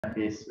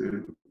face,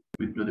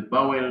 we do the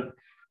bowel,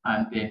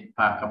 and then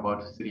pack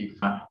about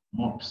 3-4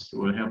 mops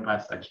will help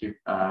us achieve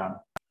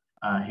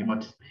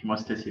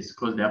hemostasis,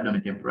 close the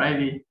abdomen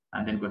temporarily,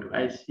 and then go to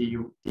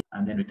ICU,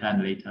 and then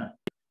return later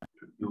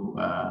to do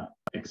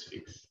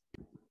X-fix.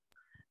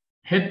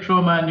 Head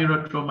trauma,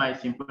 neuro trauma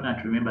is important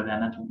to remember the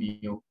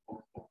anatomy of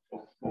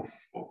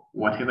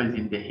whatever is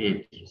in the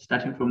head,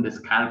 starting from the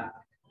scalp,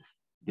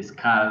 the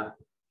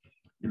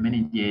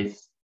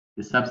meninges,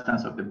 the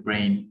substance of the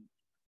brain,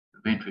 the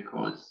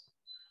ventricles.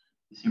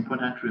 It's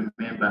important to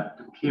remember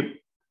to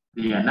keep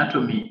the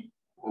anatomy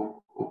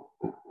of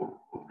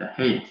the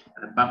head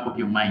at the back of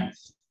your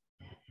minds.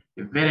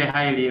 A very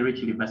highly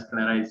richly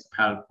vascularized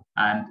scalp,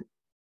 and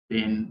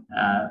then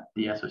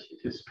the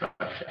associated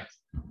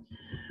structures.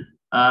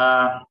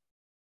 Now,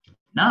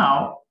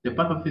 the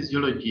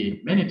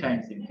pathophysiology, many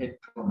times in head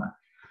trauma,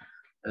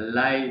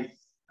 lies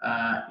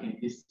in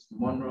this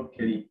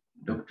Monroe-Kelly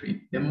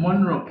doctrine. The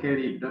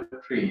Monroe-Kelly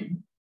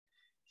doctrine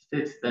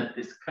states that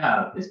the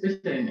skull,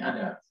 especially in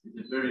adults,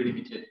 is a very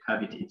limited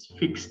cavity. It's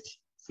fixed.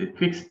 It's a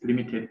fixed,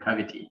 limited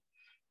cavity.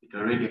 It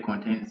already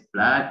contains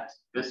blood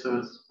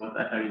vessels, both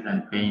arteries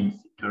and veins.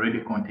 It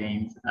already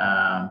contains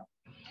the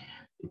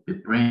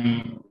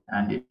brain,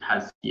 and it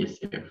has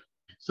CSF.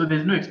 So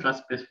there's no extra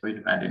space for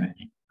you to add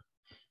anything.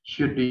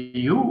 Should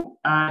you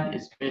add a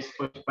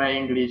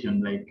space-occupying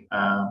lesion like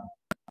a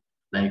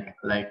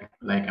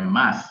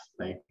mass,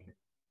 like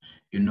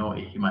a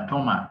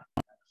hematoma,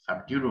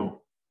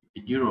 subdural,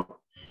 epidural,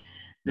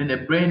 then the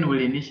brain will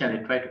initially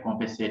try to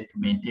compensate to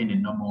maintain a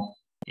normal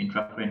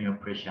intracranial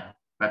pressure,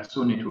 but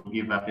soon it will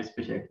give up,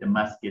 especially if the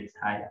mass gets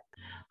higher.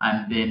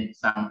 And then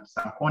some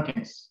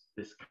contents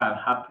the skull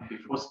have to be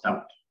forced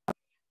out.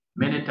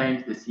 Many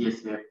times the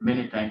CSF,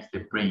 many times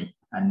the brain.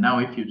 And now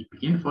if you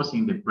begin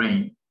forcing the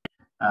brain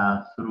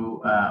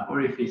through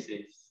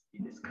orifices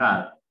in the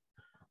skull,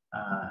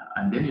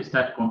 and then you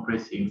start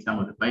compressing some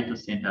of the vital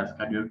centers,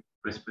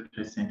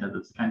 cardiorespiratory centers,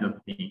 this kind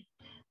of thing.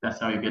 That's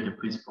how you get the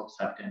principle of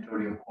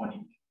subtentorial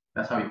coning.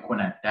 That's how you cone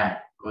and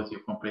die, because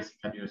you're compressing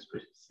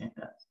cardiorespiratory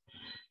centers.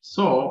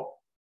 So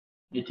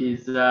it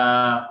is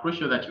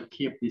crucial that you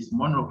keep this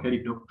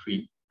Monroe-Kelly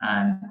doctrine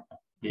and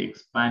the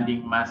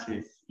expanding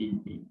masses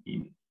in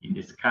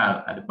the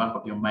skull at the back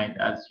of your mind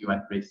as you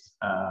address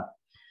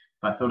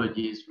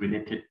pathologies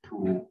related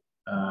to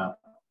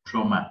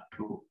trauma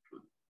to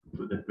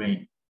the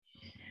brain.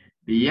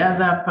 The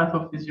other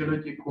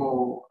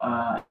pathophysiological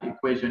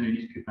equation you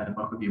need to keep at the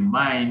back of your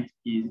mind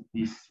is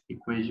this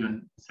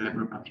equation,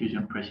 cerebral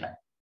perfusion pressure.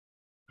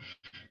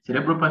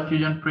 Cerebral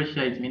perfusion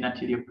pressure is mean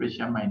arterial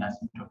pressure minus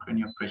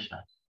intracranial pressure.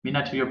 Mean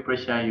arterial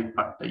pressure you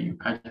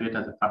calculate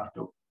as a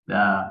factor of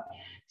the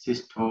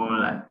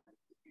systole and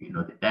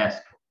the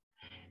diastole.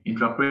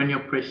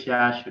 Intracranial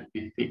pressure should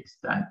be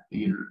fixed and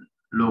a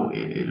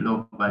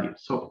low value.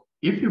 So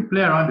if you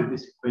play around with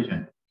this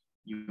equation,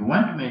 you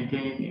want to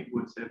maintain a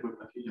good cerebral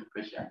perfusion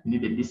pressure. You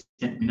need a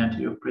decent mean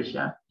arterial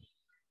pressure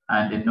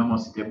and a normal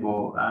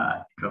stable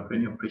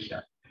intracranial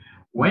pressure.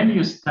 When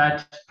you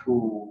start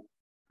to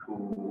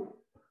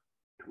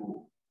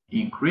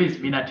increase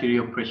mean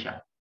arterial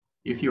pressure,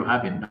 if you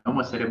have a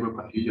normal cerebral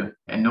perfusion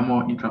and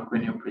normal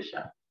intracranial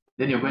pressure,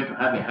 then you're going to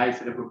have a high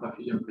cerebral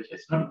perfusion pressure.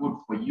 It's not good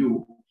for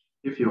you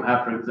if you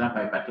have, for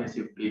example,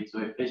 hypertensive bleed. So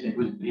a patient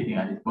who is bleeding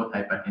and is both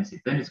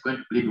hypertensive, then it's going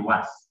to bleed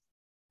worse.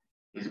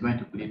 It's going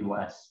to bleed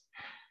worse.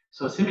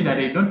 So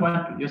similarly, you don't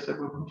want your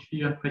cerebral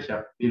perfusion pressure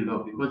to be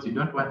low, because you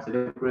don't want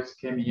cerebral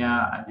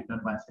ischemia and you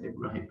don't want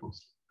cerebral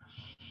hypoxia.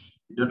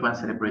 You don't want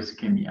cerebral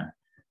ischemia.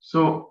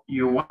 So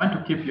you want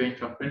to keep your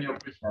intracranial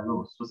pressure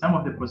low. So some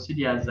of the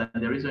procedures and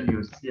the reason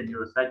you see a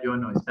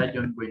neurosurgeon or a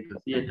surgeon going to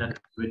theater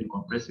to do a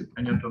compressive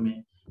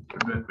craniotomy, to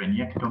do a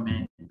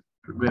craniectomy,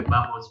 to do a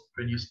Barreau's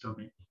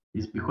craniostomy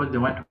is because they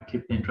want to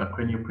keep the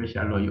intracranial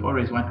pressure low. You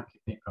always want to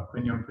keep the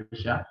intracranial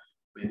pressure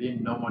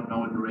within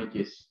normal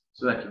ranges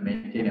so that you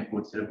maintain a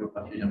good cerebral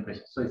perfusion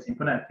pressure. So it's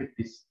important to keep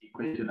this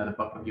equation at the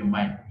back of your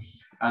mind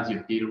as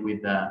you deal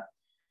with the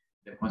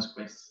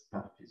consequence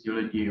of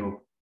physiology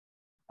of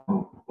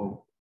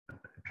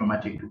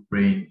traumatic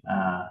brain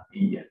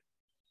injury.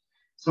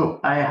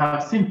 So I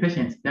have seen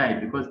patients die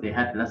because they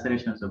had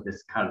lacerations of the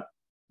scalp.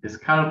 The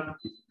scalp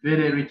is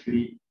very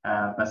richly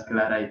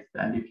vascularized,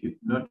 and if you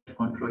don't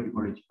control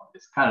hemorrhage of the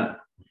scalp,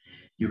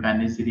 you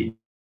can easily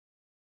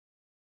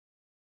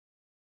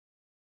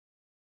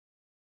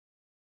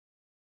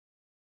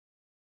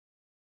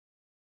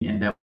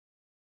end up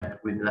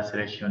with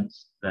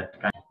lacerations that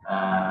can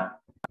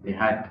they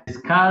had. The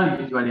skull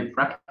usually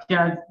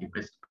fractures,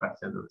 depressed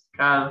fractures of the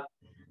skull,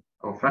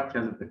 or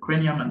fractures of the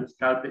cranium and the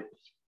skull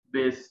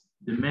base,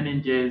 the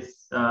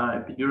meninges,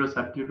 epidural,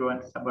 subdural,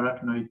 and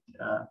subarachnoid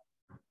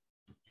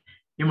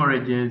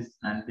hemorrhages,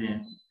 and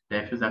then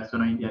diffuse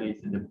axonal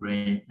injuries in the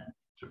brain and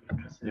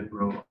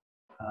intracerebral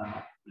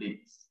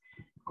bleeds,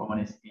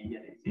 commonest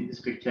injuries. In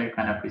this picture, you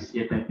can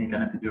appreciate, I think,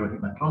 an epidural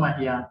hematoma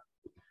here,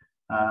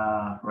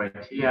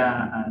 right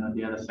here, and on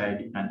the other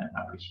side, you can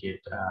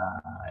appreciate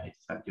a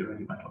subdural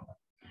hematoma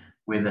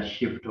with a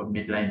shift of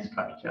midline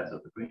structures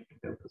of the brain to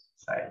the opposite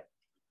side.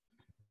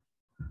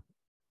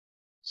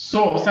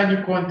 So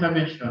surgical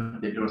intervention,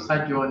 the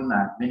neurosurgeon,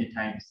 many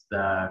times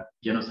the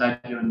general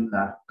surgeon,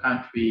 the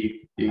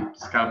country, the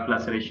scalp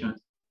lacerations,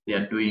 they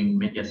are doing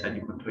major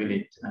surgical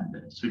toilet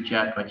and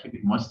suture to achieve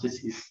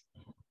hemostasis.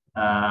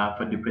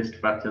 For depressed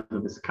fractures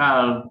of the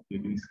skull,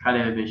 you're doing skull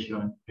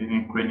elevation, you're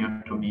doing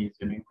craniotomies,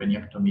 you're doing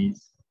craniectomies,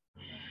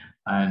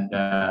 and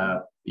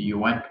you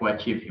want to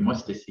achieve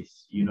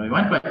hemostasis. You know, you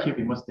want to achieve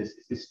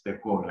hemostasis, this is the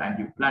goal, and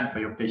you plan for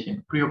your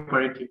patient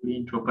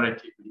preoperatively,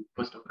 intraoperatively,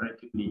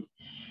 postoperatively.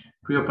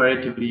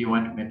 Preoperatively, you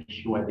want to make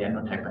sure they are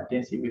not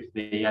hypertensive. If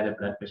they are, the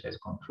blood pressure is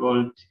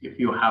controlled. If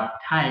you have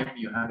time,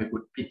 you have a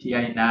good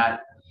PTI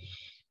nut.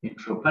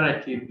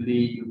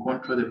 Intraoperatively, you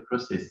control the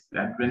process.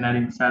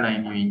 Adrenaline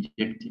saline, you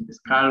inject in the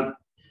scalp.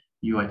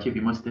 You achieve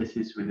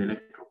hemostasis with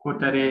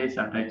electrocautery.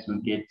 Sometimes you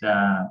get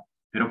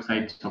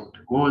peroxide soaked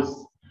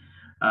gauze,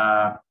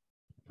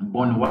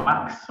 bone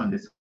wax on the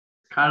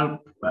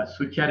scalp,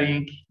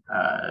 suturing,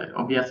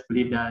 obvious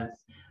bleeders.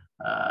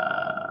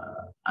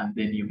 And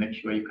then you make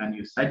sure you can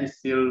use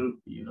Surgisil.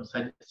 You know,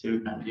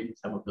 Surgisil can leave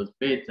some of those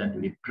beds and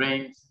leave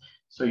drains.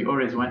 So you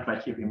always want to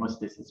achieve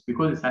hemostasis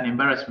because it's an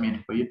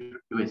embarrassment for you to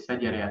do a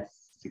surgery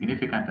as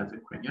significant as a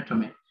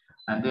craniotomy,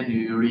 and then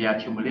you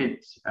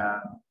reaccumulate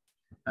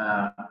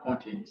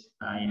content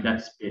in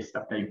that space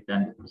after you've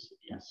done the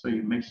procedure. So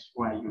you make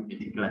sure you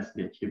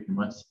meticulously achieve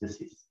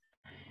hemostasis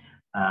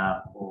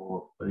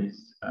for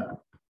these,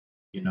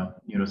 you know,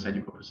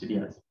 neurosurgical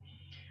procedures.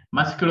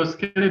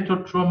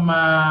 Musculoskeletal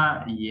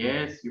trauma,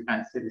 yes, you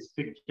can see this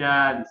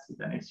picture. This is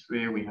an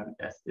X-ray. We have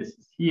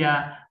diastasis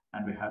here,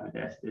 and we have a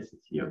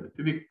diastasis here of the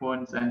pubic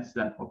bones, and this is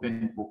an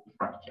open book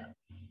fracture.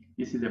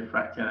 This is a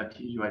fracture that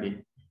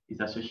usually is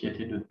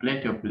associated with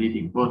plenty of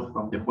bleeding, both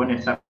from the bony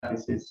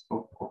surfaces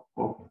of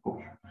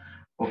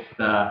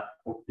the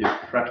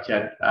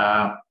fractured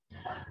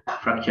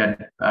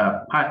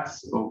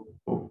parts of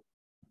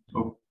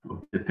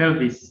the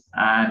pelvis,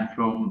 and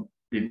from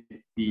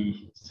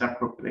the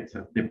sacral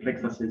plexus, the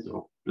plexuses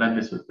of blood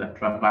vessels that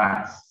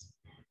traverse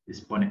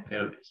this bony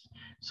pelvis.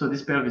 So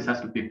this pelvis has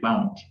to be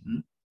bound.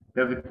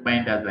 Pelvic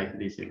binders like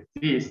this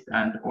exist,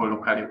 and or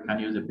locally we can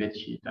use a bed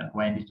sheet and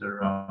wind it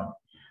around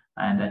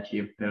and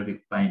achieve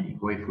pelvic binding.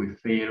 Or if we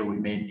fail, we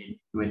may need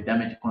to do a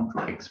damage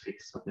control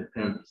X-fix of the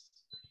pelvis.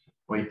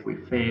 Or if we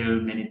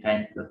fail, many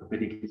times the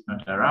orthopedic is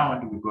not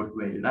around, we go to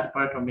a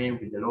laparotomy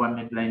with the lower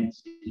midline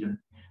incision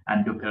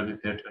and do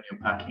pelvic peritoneal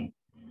packing,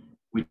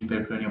 which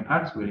peritoneal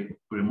packs will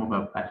remove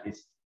up at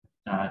least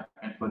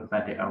 24 to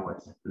 30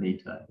 hours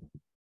later.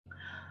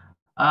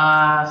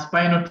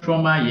 Spinal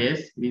trauma,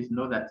 yes, please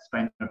know that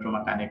spinal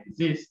trauma can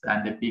exist,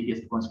 and the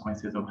biggest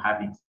consequences of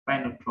having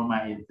spinal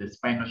trauma is the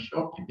spinal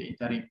shock in the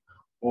interim,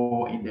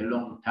 or in the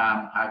long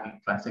term, having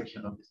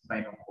transection of the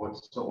spinal cord.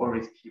 So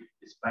always keep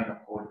the spinal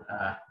cord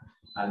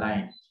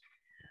aligned.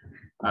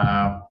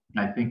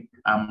 I think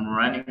I'm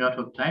running out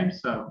of time,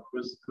 so I'll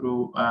cruise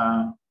through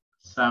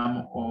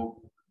some of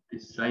the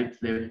slides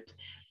left.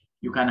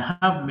 You can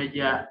have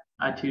major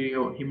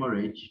arterial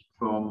hemorrhage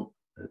from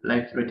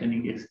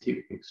life-threatening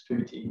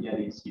extremity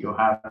injuries. You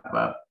have,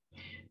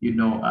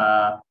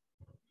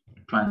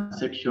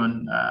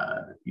 transection,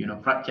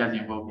 fractures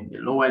involving the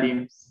lower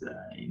limbs,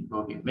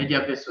 involving major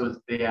vessels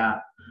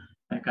there.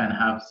 I can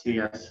have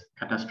serious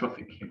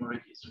catastrophic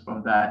hemorrhages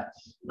from that.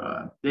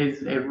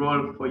 There's a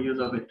role for use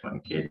of a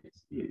tourniquet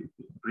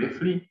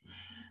briefly,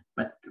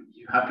 but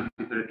you have to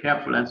be very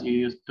careful as you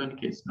use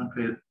tourniquets, not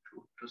to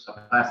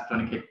surpass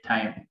tourniquet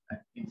time,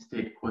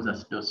 instead cause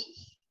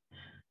acidosis.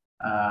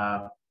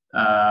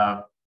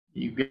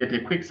 You get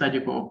a quick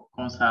surgical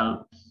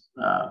consult,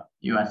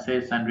 you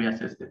assess and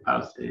reassess the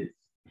pulses.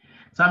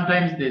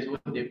 Sometimes there's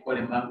what they call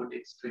a mangled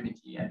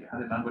extremity, and you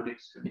have a mangled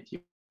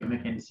extremity. You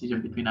make a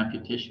decision between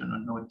amputation or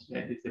not.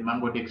 There's a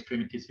mangled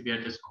extremity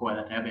severity score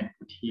that I haven't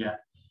put here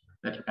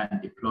that you can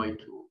deploy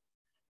to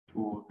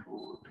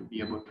be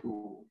able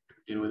to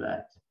deal with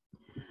that.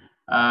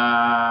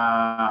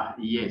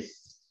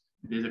 Yes,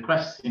 there's a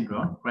crash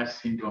syndrome. Crash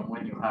syndrome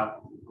when you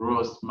have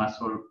gross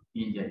muscle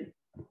injury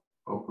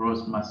or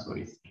gross muscle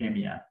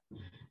ischemia,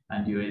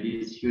 and you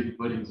release huge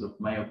volumes of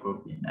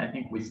myoglobin. I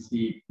think we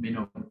see many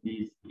of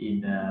these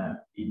in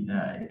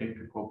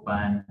electrical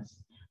burns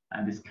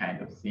and this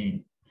kind of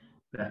thing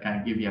that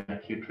can give you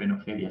acute renal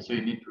failure. So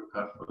you need to look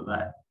out for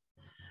that,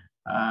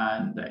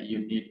 and you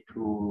need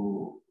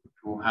to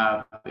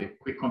have a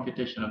quick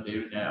computation of the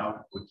urinary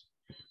output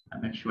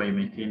and make sure you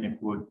maintain a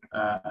good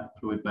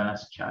fluid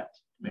balance chart.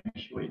 Make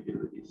sure you deal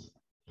with this.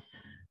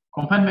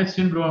 Compartment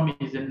syndrome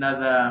is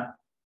another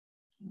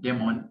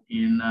demon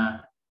in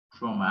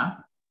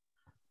trauma,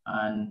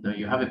 and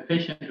you have a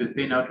patient with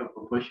pain out of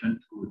proportion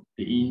to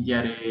the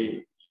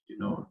injury.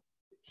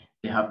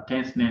 They have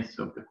tenseness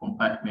of the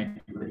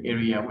compartment, the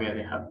area where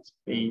they have this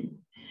pain.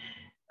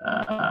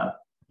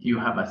 You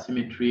have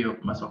asymmetry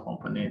of muscle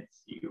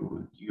components.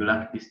 You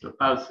lack distal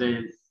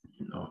pulses,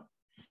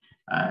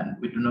 and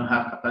we do not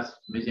have capacity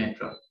to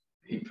measure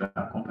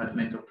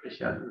intra-compartmental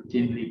pressure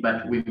routinely,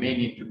 but we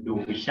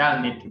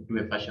shall need to do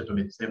a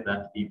fasciotomy to save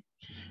that limb.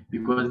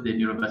 because the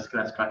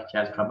neurovascular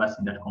structures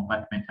traversing that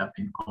compartment have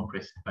been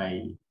compressed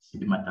by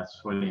sedimentous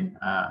swollen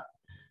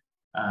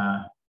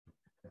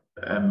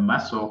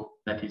muscle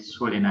that is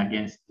swollen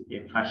against a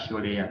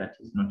fascial layer that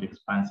is not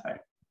expansive.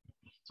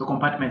 So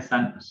compartment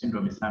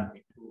syndrome is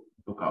something to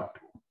look out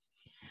to.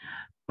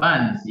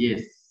 Burns,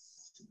 yes,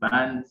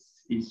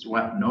 burns is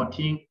worth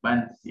noting.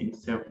 Burns in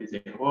itself is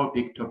a whole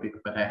big topic,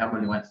 but I have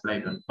only one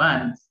slide on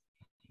burns.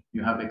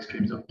 You have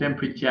extremes of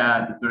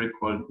temperature, very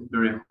cold,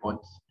 very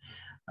hot.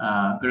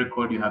 Very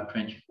cold, you have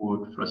trench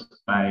foot,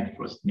 frostbite,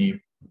 frost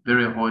nip.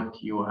 Very hot,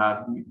 you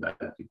have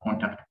the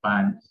contact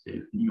burns.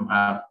 You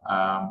have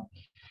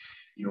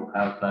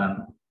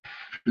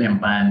flame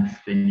burns.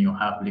 Then you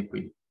have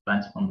liquid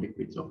burns from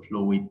liquids or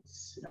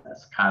fluids,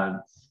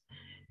 scalds.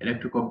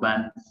 Electrical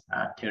burns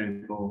are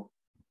terrible,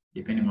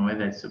 depending on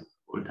whether it's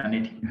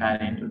alternating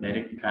current or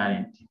direct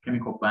current.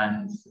 Chemical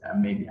burns,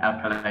 maybe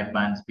alkali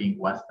burns being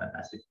worse than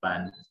acid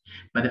burns.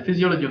 But the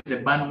physiology of the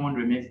burn wound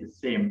remains the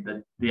same,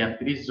 that there are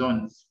 3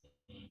 zones.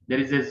 There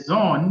is a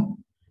zone,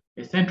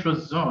 a central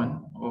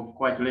zone of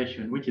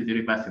coagulation, which is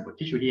irreversible.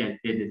 Tissue here is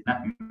dead, there's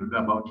nothing to do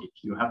about it.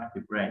 You have to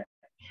debride.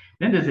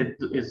 Then there's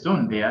a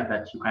zone there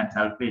that you can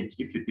salvage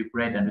if you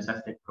debride and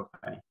resuscitate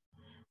properly.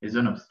 A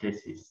zone of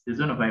stasis. The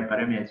zone of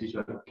hyperemia is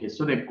usually okay.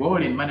 So the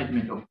goal in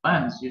management of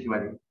burns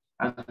usually,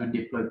 as we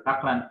deploy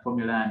Parkland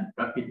formula and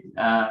rapid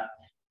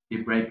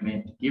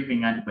debridement,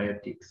 giving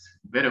antibiotics,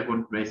 very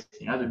good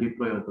dressing. As we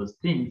deploy all those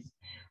things,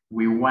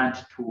 we want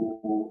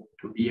to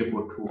be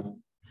able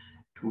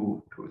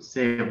to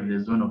save the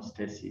zone of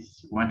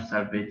stasis. We want to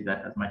salvage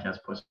that as much as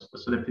possible.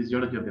 So the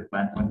physiology of the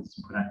burn wound is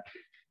important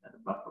at the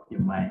back of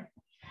your mind.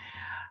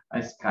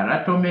 As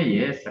keratomy,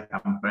 yes,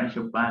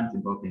 circumferential burns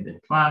involved in the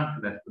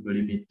trunk that could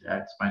limit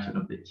expansion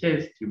of the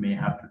chest. You may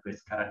have to do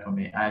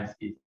keratomy as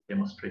is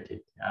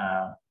demonstrated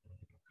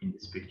in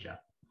this picture.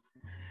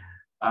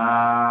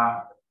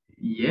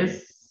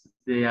 Yes,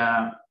 there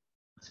are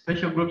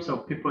special groups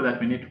of people that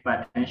we need to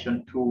pay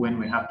attention to when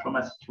we have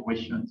trauma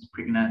situations,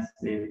 pregnancy,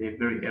 the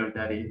very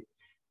elderly,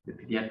 the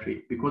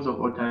pediatric, because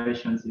of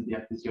alterations in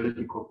their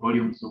physiological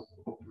volumes of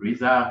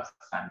reserves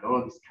and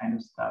all this kind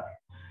of stuff.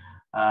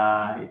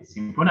 It's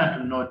important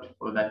to note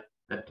for that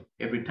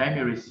every time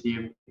you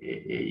receive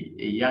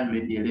a young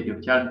lady, a lady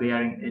of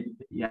childbearing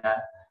age,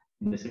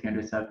 in the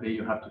secondary survey,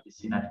 you have to be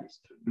seen at least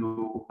to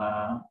do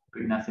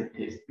pregnancy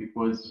test,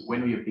 because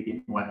when we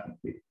begin working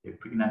with a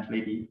pregnant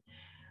lady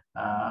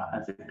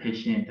as a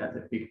patient, as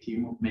a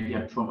victim of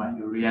medial trauma,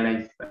 you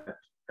realize that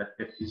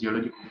the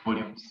physiological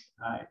volumes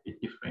are a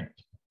bit different.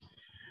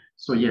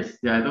 So yes,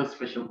 there are those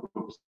special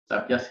groups.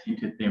 I've just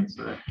hinted them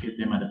so that keep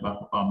them at the back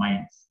of our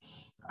minds.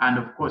 And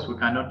of course, we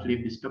cannot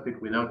leave this topic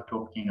without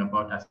talking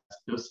about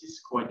acidosis,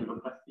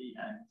 coagulopathy,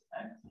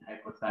 and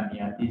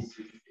hypothermia. This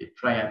is a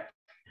triad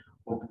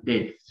of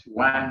deaths.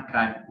 One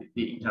can,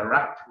 they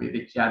interact with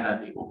each other,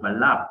 they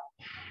overlap.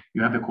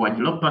 You have a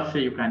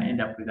coagulopathy, you can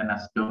end up with an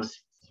acidosis.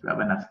 You have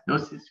an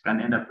acidosis, you can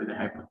end up with a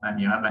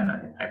hypothermia. You have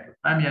an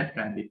hypothermia, it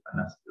can lead to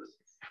an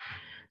acidosis.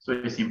 So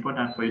it's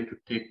important for you to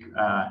take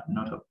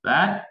note of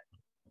that.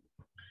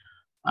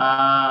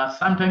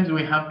 Sometimes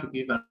we have to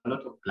give a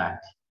lot of blood.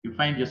 You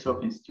find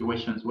yourself in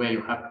situations where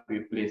you have to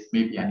replace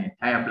maybe an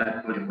entire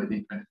blood volume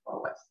within 24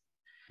 hours,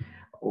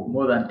 or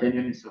more than 10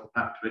 units of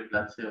packed red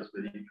blood cells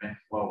within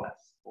 24 hours,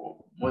 or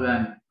more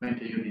than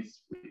 20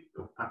 units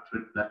of packed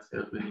red blood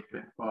cells within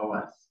 24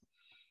 hours,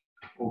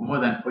 or more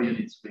than 4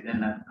 units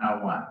within an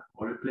hour,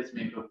 or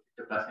replacement of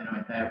 50% of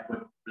entire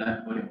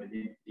blood volume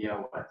within 3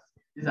 hours.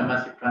 These are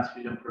massive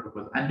transfusion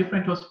protocols, and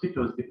different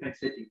hospitals, different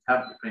settings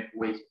have different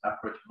ways to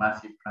approach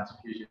massive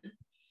transfusion.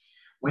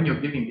 When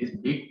you're giving these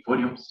big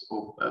volumes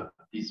of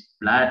these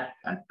blood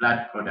and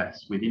blood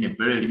products within a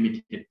very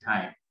limited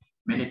time,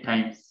 many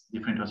times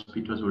different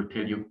hospitals will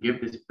tell you,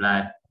 give this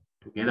blood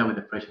together with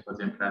the fresh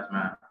frozen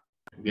plasma,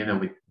 together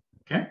with,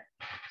 okay?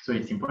 So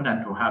it's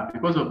important to have,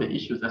 because of the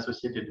issues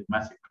associated with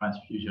massive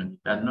transfusion,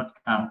 it does not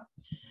come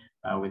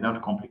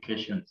without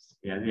complications.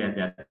 There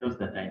are those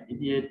that are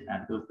immediate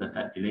and those that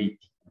are delayed,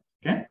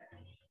 okay?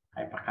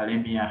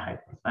 Hyperkalemia,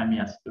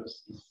 hypothermia,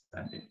 acidosis,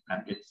 and then you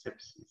can get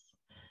sepsis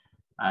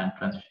and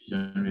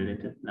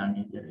transfusion-related lung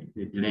injury,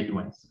 the delayed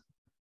ones.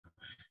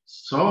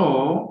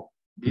 So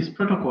these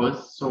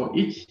protocols, so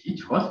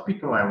each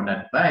hospital, I would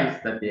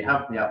advise that they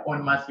have their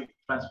own massive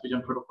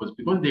transfusion protocols,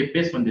 because they're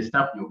based on the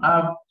stuff you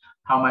have,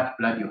 how much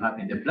blood you have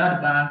in the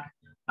blood bank,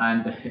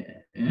 and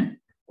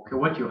okay,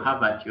 what you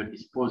have at your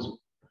disposal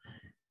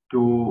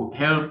to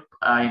help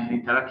in the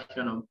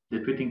interaction of the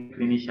treating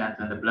clinicians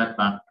and the blood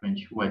bank to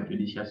ensure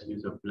judicious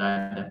use of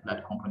blood and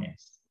blood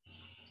components.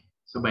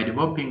 So by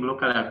developing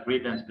local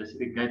agreed and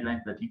specific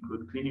guidelines that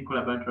include clinical,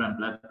 laboratory, and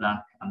blood bank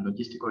and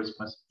logistical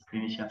responses,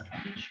 clinicians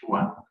can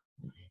ensure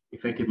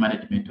effective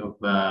management of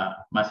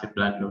massive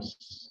blood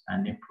loss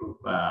and improve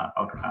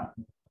outcome.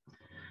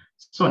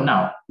 So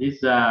now,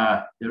 these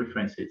are the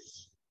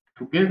references.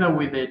 Together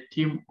with a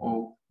team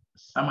of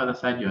some other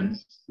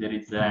surgeons,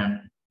 there's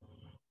a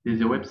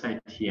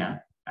website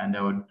here, and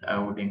I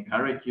would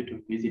encourage you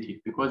to visit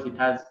it, because it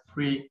has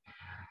free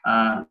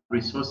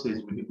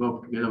resources we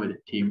developed together with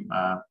the team.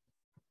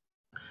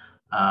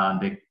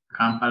 The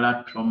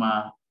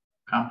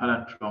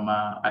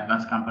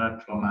Advanced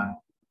Kampala Trauma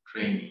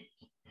Training.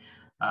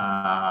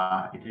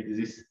 It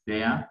exists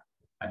there.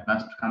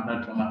 Advanced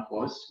Kampala Trauma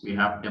course. We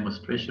have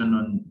demonstration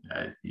on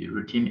the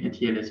routine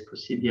ATLS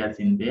procedures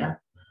in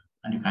there,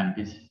 and you can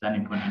visit an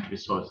important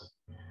resource.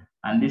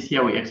 And this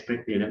year we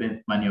expect the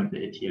 11th money of the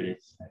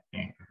ATLS, I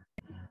think.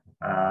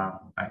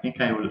 I think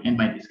I will end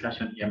my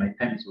discussion here. My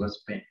time is well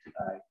spent.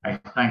 I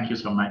thank you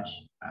so much,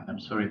 and I'm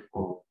sorry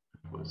for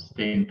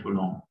staying too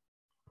long.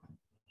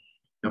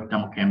 Dr.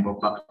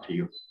 Mukembo, back to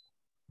you.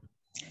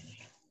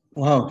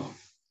 Wow.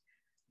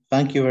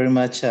 Thank you very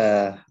much,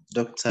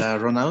 Dr.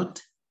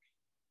 Ronald.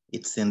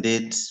 It's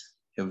indeed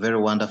a very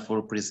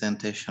wonderful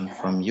presentation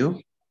from you.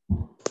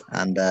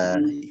 And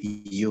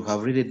you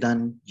have really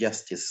done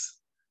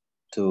justice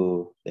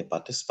to the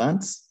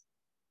participants.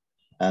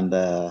 And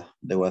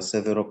there were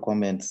several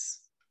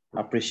comments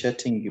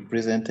appreciating your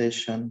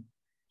presentation.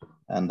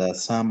 And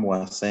some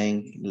were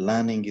saying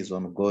learning is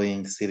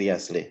ongoing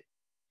seriously.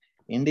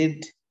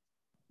 Indeed,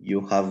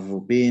 you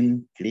have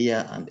been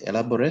clear and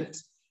elaborate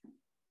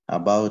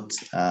about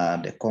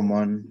the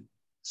common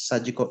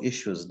surgical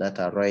issues that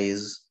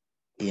arise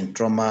in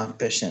trauma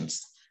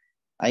patients.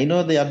 I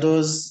know there are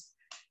those,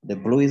 the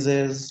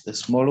bruises, the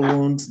small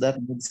wounds that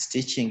need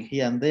stitching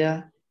here and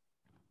there.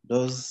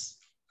 Those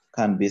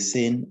can be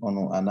seen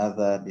on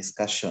another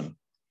discussion.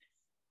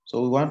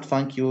 So we want to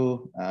thank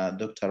you,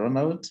 Dr.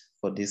 Ronald,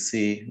 for this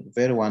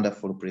very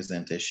wonderful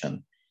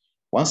presentation.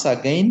 Once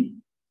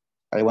again,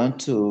 I want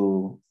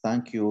to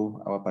thank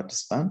you, our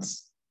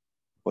participants,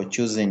 for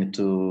choosing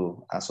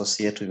to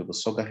associate with the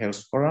Busoga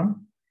Health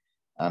Forum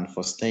and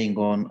for staying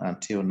on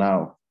until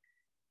now.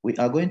 We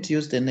are going to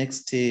use the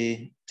next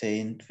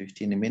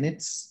 10-15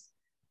 minutes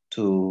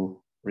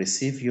to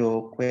receive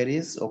your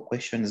queries or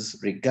questions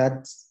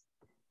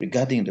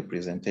regarding the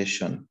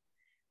presentation.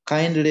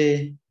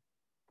 Kindly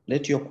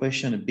let your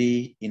question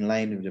be in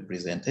line with the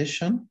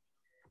presentation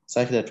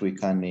such that we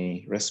can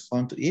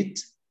respond to it,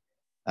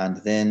 and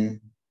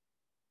then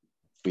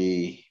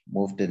we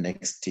move the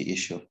next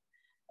issue.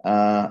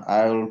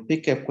 I'll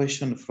pick a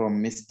question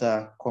from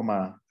Mr.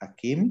 Koma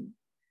Hakim.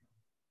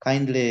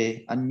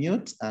 Kindly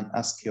unmute and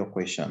ask your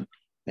question.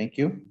 Thank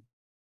you.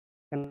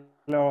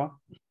 Hello.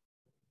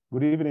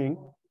 Good evening.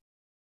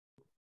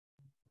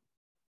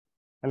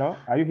 Hello,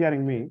 are you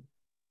hearing me?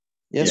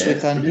 Yes, we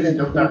can hear you.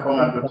 Dr.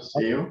 Koma, good to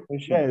see you.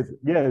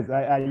 Yes.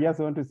 I just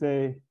want to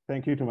say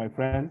thank you to my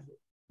friend,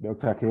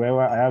 Dr.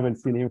 Kiweewa. I haven't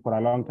seen him for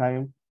a long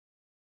time.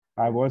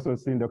 I've also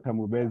seen Dr.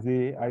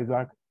 Mubezi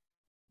Isaac,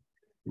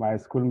 my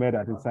schoolmate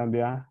at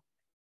Zambia.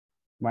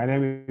 My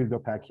name is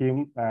Dr.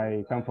 Hakim.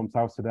 I come from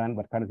South Sudan,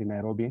 but currently in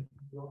Nairobi.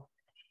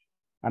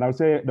 And I would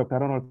say, Dr.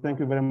 Ronald, thank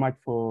you very much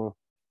for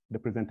the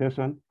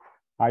presentation.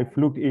 I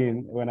flew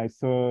in when I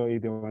saw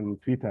it on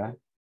Twitter.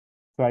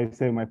 So I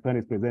say my friend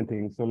is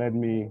presenting, so let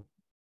me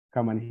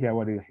come and hear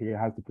what he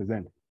has to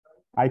present.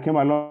 I came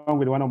along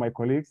with one of my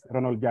colleagues,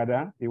 Ronald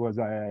Jada. He was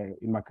in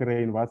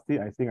Makerere University,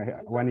 I think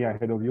 1 year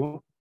ahead of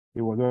you.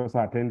 He was also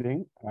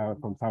attending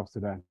from South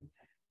Sudan.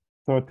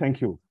 So thank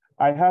you.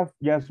 I have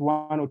just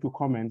 1 or 2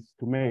 comments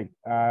to make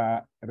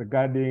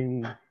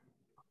regarding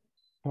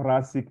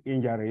thoracic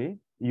injury.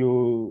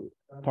 You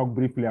talked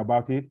briefly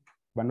about it,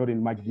 but not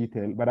in much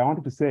detail. But I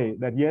wanted to say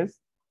that yes,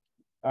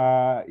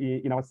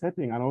 in our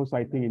setting, and also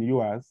I think in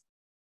yours,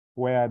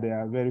 where there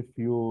are very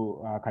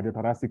few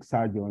cardiothoracic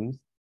surgeons,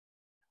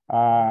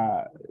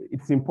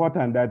 it's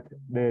important that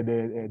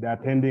the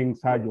attending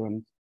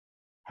surgeon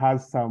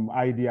has some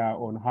idea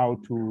on how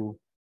to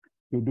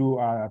do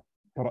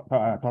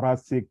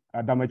thoracic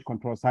damage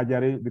control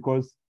surgery,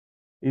 because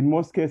in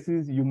most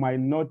cases, you might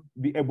not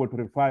be able to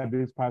refer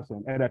this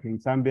person either to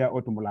Zambia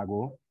or to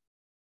Mulago,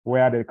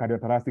 where the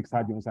cardiothoracic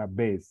surgeons are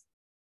based.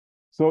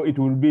 So it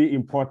will be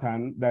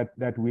important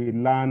that we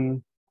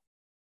learn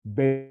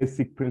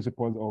basic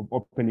principles of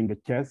opening the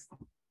chest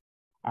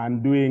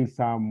and doing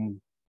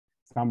some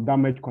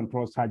damage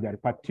control surgery,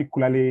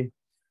 particularly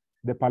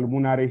the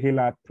pulmonary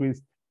healer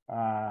twist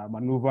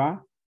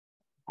maneuver,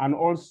 and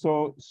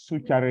also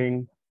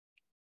suturing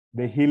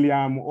the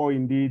helium or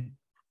indeed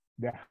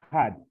the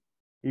heart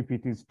if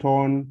it is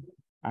torn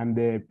and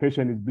the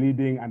patient is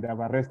bleeding and they have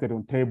arrested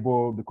on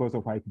table because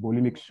of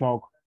hypovolemic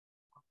shock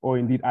or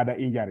indeed other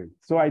injuries.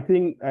 So I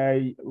think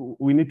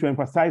we need to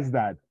emphasize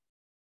that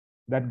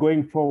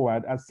going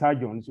forward as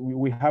surgeons,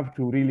 we have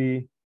to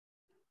really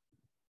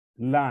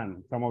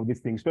learn some of these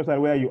things, especially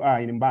where you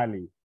are in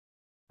Mbali.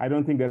 I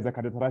don't think there's a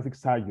cardiothoracic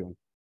surgeon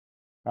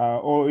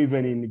or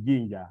even in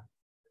Jinja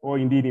or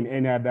indeed in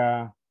any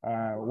other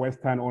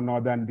western or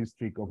northern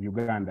district of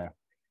Uganda.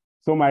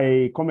 So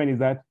my comment is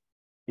that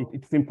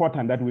it's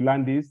important that we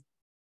learn this,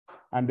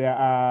 and there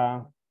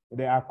are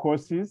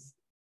courses.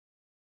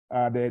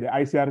 The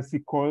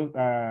ICRC course,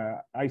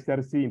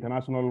 ICRC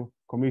International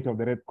Committee of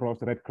the Red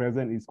Cross, Red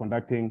Crescent is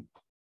conducting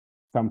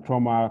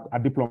a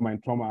diploma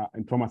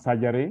in trauma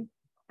surgery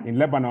in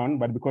Lebanon,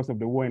 but because of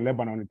the war in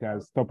Lebanon, it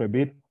has stopped a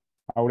bit.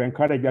 I would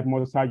encourage that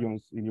more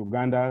surgeons in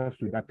Uganda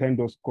should attend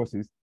those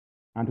courses,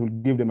 and will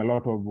give them a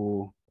lot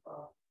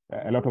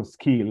of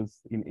skills.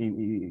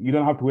 You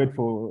don't have to wait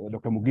for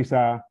Dr.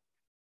 Mugisa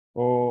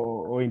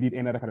or indeed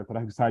any other kind of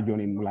thoracic surgeon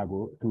in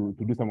Mulago to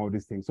do some of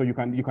these things. So you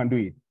can do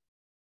it.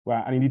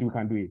 Well, and indeed we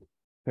can do it.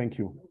 Thank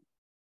you.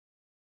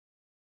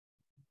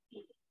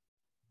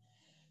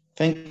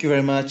 Thank you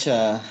very much,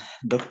 Dr.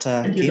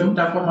 Thank you, Kim.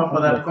 Dr. Koma,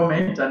 for that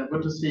comment, and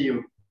good to see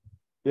you.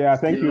 Yeah,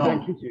 thank you.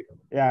 Thank you.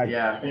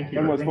 Yeah, thank you.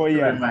 Almost Thank 4 you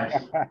years. very much.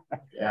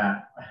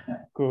 Yeah.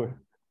 Cool.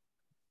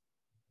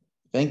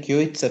 Thank you.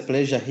 It's a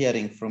pleasure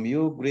hearing from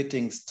you.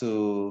 Greetings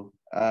to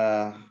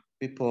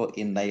people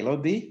in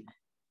Nairobi.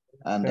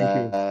 And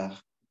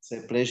it's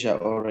a pleasure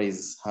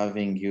always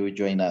having you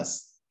join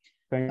us.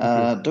 Thank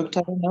you.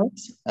 Dr. Ronald,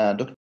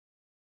 Dr.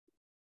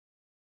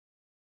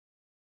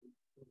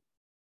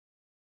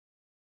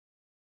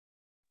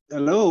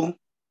 Hello.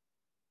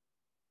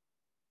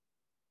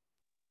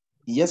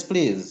 Yes,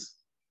 please.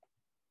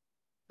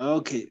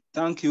 Okay,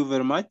 thank you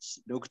very much,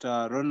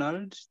 Dr.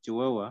 Ronald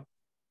Kiweewa,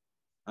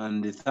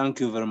 and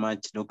thank you very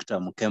much, Dr.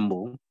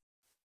 Mukembo,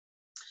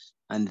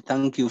 and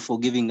thank you for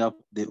giving up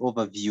the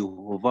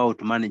overview of how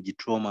to manage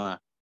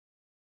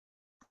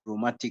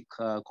traumatic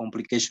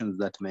complications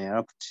that may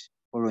erupt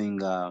following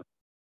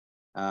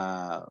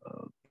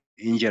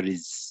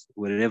injuries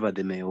wherever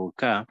they may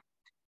occur.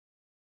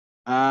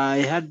 I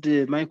had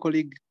my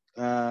colleague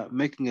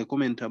making a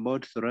comment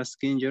about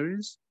thoracic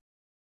injuries.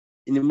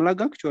 In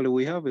Mulago, actually,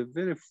 we have a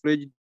very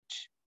fledged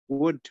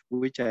ward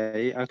which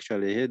I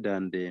actually had,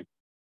 and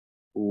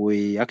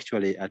we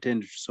actually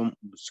attend to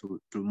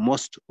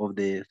most of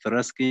the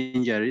thoracic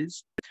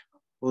injuries.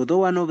 Although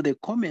one of the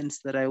comments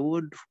that I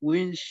would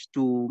wish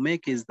to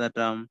make is that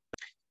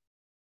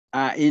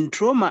in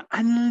trauma,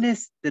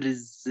 unless there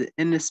is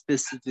any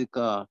specific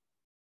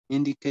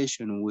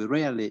indication, we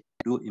rarely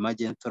do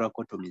emergent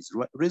thoracotomies.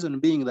 Reason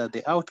being that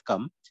the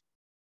outcome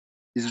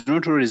is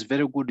not always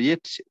very good,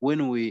 yet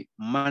when we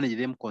manage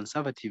them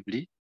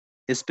conservatively,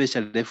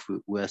 especially if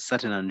we are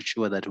certain and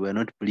sure that we are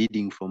not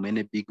bleeding from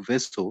any big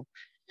vessel,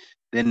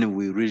 then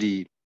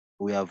we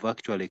have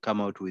actually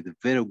come out with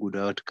very good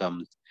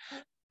outcomes.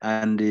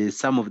 And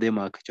some of them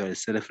are actually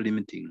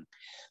self-limiting,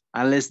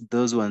 unless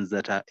those ones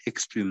that are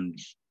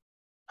extremes.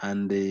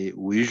 And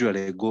we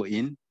usually go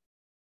in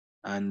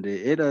and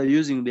either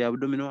using the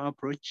abdominal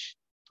approach,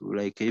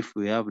 like if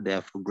we have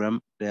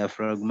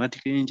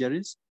diaphragmatic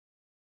injuries.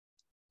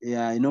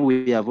 Yeah, I know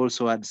we have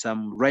also had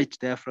some right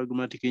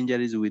diaphragmatic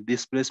injuries with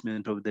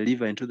displacement of the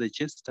liver into the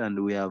chest,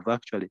 and we have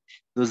actually,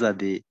 those are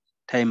the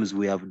times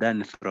we have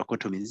done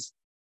thoracotomies,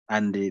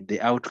 and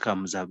the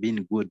outcomes have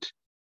been good.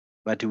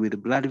 But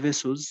with blood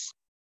vessels,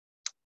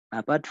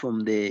 apart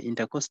from the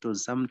intercostals,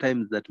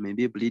 sometimes that may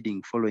be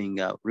bleeding following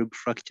rib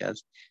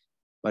fractures,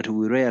 but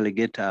we rarely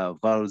get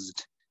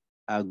valved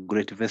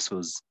great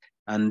vessels.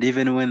 And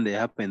even when they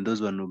happen,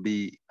 those one will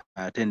be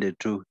attended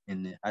to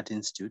in the Heart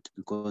Institute,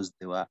 because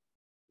they are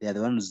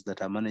the ones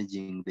that are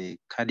managing the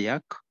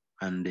cardiac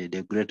and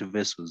the great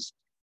vessels.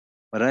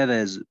 But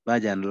others, by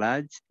and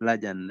large,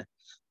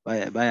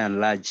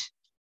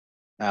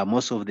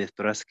 most of the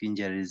thoracic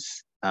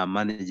injuries are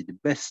managed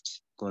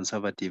best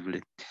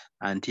conservatively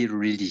until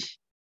really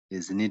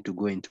there's need to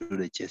go into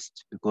the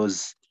chest,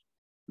 because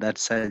that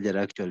surgery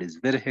actually is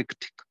very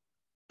hectic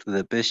to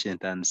the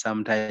patient, and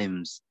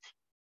sometimes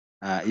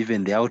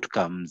even the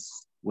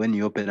outcomes when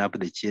you open up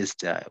the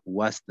chest are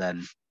worse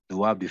than they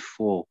were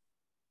before.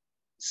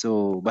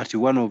 So, but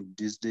one of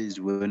these days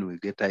when we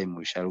get time,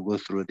 we shall go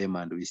through them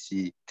and we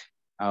see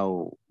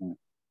how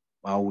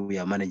we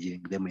are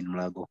managing them in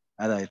Mulago.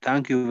 Otherwise,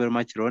 thank you very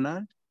much,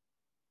 Ronald.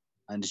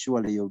 And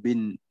surely you've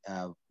been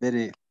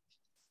very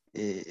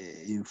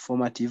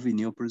informative in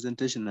your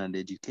presentation and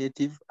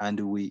educative, and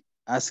we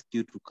ask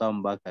you to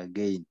come back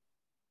again.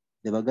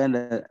 The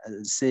Baganda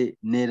say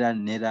nera,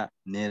 nera,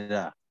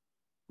 nera.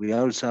 We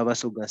also have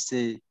Busoga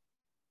say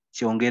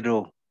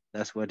chongero.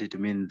 That's what it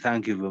means.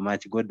 Thank you very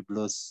much. God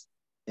bless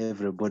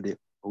everybody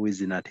who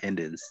is in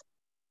attendance.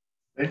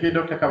 Thank you,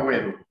 Dr.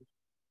 Kaweeru.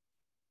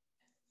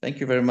 Thank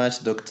you very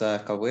much,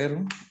 Dr.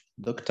 Kaweeru.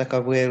 Dr.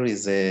 Kaweeru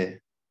is a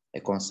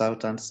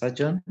consultant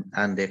surgeon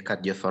and a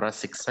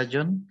cardiothoracic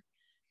surgeon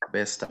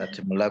based at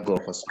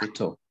Mulago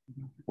Hospital.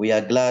 We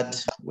are glad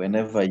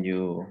whenever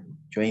you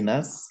join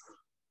us,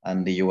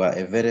 and you are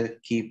a very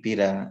key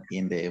pillar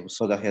in the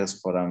Busoga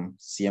Health Forum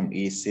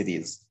CME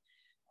series.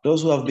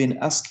 Those who have been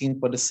asking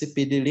for the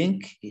CPD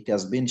link, it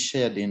has been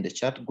shared in the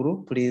chat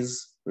group.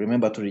 Please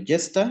remember to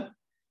register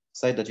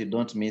so that you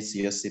don't miss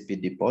your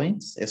CPD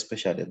points,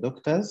 especially the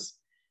doctors.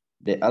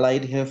 The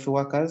allied health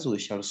workers, we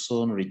shall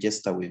soon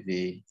register with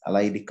the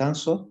Allied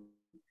Council,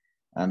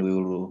 and we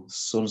will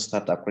soon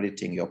start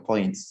accrediting your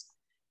points.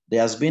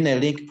 There has been a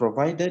link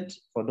provided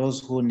for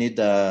those who need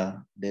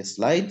the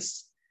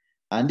slides.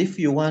 And if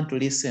you want to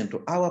listen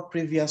to our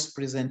previous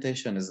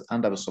presentations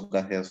under the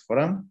Busoga Health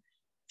Forum,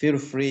 feel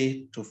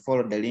free to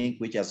follow the link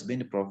which has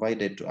been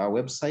provided to our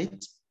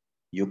website.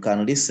 You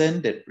can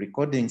listen, the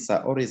recordings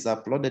are always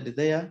uploaded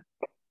there.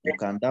 You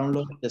can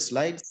download the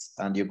slides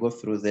and you go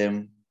through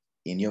them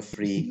in your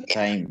free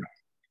time.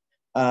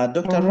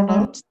 Dr.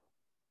 Ronald,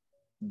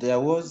 there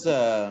was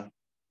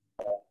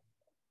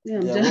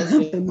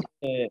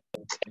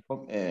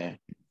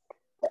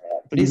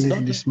please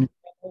don't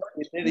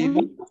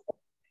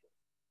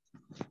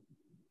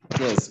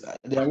yes,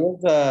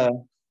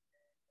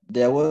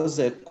 there was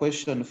a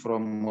question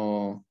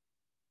from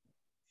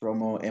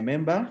a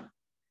member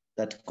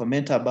that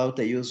comment about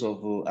the use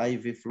of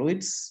IV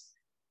fluids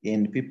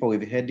in people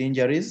with head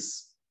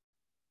injuries,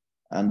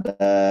 and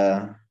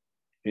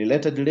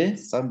relatedly,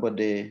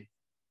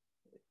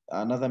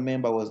 another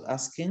member was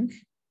asking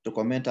to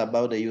comment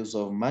about the use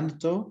of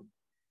mannitol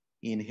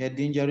in head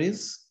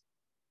injuries.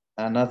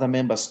 Another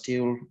member,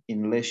 still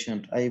in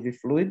relation to IV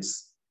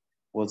fluids,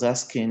 was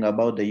asking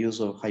about the use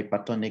of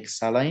hypertonic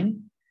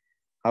saline.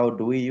 How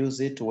do we use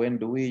it? When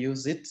do we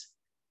use it?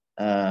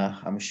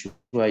 I'm sure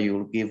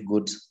you'll give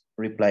good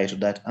reply to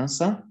that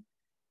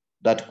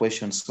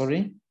question,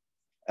 sorry.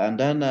 And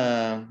then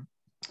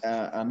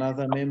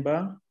another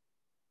member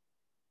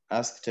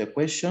asked a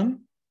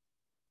question,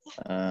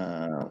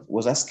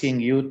 was asking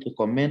you to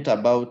comment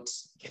about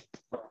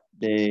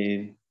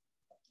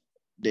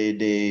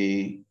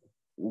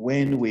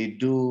when we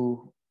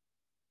do,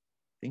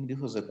 I think this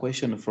was a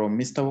question from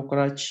Mr.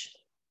 Okorach.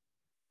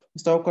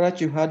 Mr. Okorach,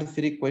 you had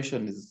 3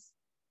 questions.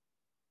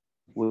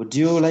 Would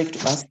you like to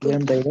ask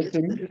them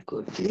directly?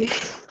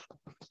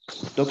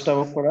 Dr.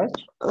 Okorach?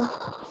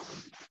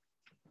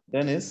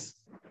 Dennis?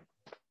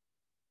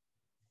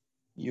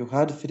 You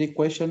had 3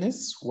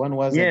 questions. One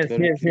wasn't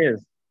very clear.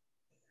 Yes.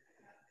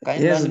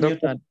 Kindly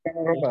unmute and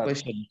Robert.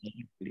 question.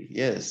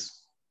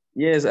 Yes.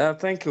 Yes,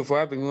 thank you for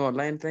having me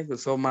online. Thank you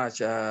so much,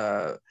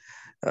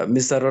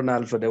 Mr.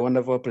 Ronald, for the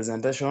wonderful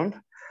presentation.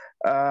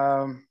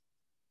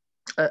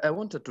 I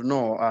wanted to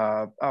know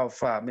how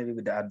far, maybe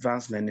with the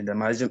advancement in the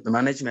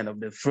management of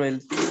the frail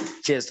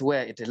chest,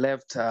 where it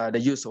left the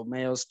use of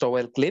Mayer's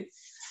towel clip.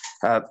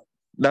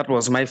 That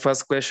was my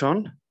first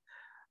question.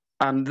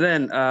 And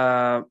then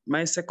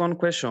my second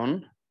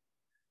question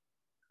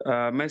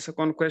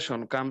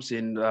comes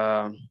in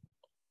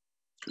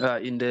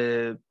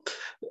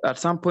at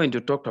some point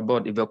you talked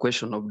about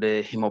evacuation of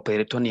the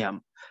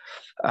hemoperitoneum.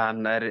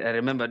 And I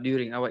remember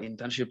during our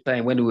internship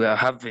time when we were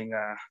having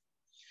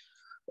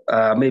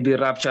maybe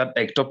ruptured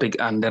ectopic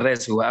and the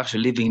rest, we were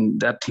actually leaving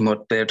that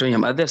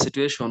hemoperitoneum. Are there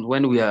situations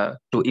when we are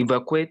to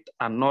evacuate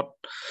and not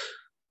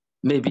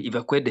maybe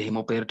evacuate the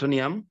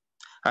hemoperitoneum?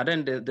 And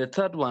then the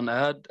third one, I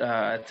had,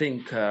 I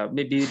think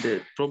maybe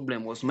the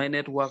problem was my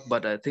network,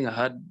 but I think I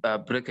had a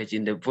breakage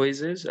in the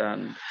voices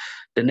and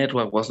the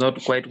network was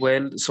not quite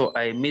well. So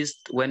I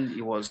missed when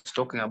he was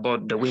talking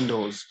about the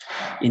windows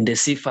in the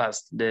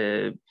CFAST,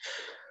 the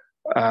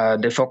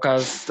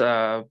focused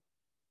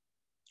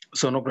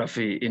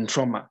sonography in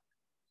trauma.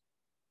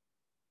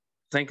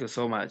 Thank you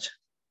so much.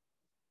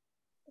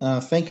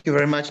 Thank you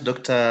very much,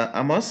 Dr.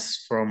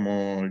 Amos from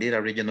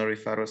Lira Regional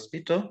Referral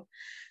Hospital.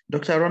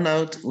 Dr.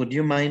 Ronald, would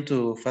you mind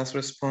to first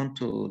respond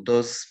to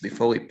those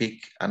before we pick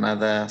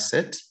another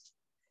set?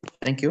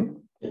 Thank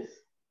you. Yes,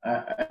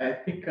 I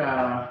think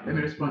let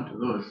me respond to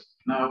those.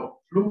 Now,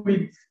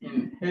 fluids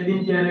in head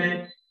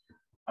injury,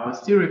 I'll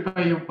still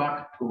refer you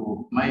back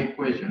to my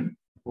equation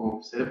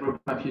of cerebral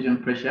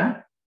perfusion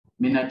pressure,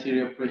 mean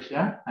arterial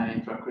pressure,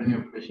 and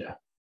intracranial pressure.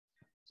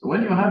 So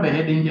when you have a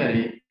head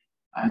injury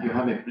and you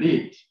have a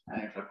bleed,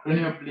 an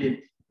intracranial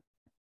bleed,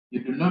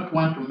 you do not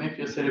want to make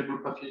your cerebral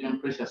perfusion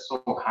pressure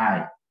so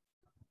high.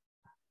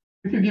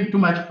 If you give too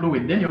much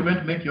fluid, then you're going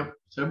to make your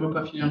cerebral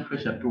perfusion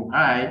pressure too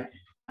high,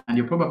 and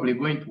you're probably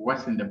going to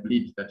worsen the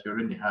bleed that you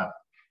already have.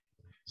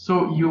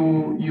 So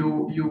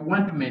you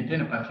want to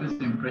maintain a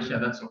perfusion pressure,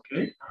 that's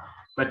okay,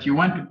 but you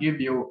want to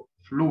give your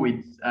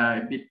fluids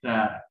a bit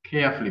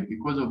carefully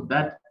because of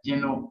that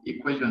general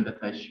equation that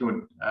I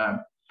showed.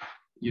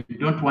 You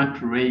don't want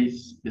to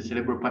raise the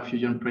cerebral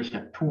perfusion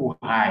pressure too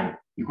high,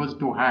 because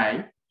too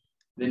high,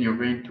 then you're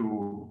going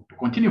to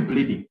continue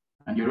bleeding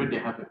and you already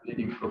have a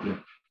bleeding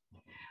problem.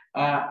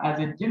 As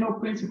a general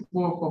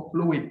principle for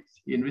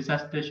fluids in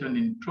resuscitation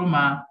in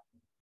trauma,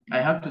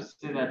 I have to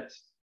say that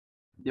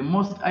the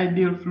most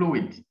ideal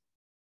fluid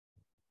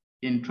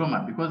in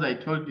trauma, because I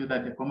told you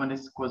that the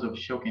commonest cause of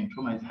shock in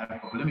trauma is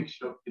hypovolemic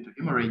shock due to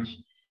hemorrhage,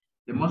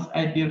 the most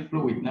ideal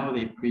fluid now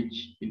they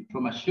preach in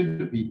trauma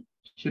should be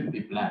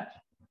blood.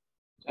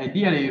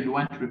 Ideally, you'd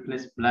want to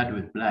replace blood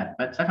with blood,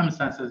 but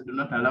circumstances do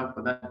not allow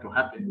for that to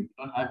happen. We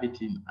don't have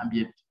it in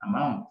ambient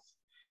amounts.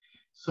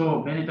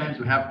 So many times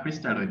we have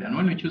crystalloid, and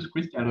when we choose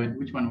crystalloid,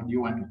 which one would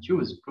you want to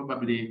choose?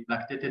 Probably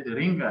lactated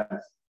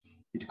ringers.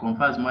 It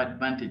confers more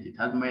advantage. It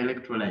has more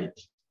electrolyte.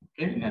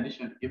 Okay, in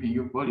addition to giving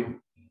you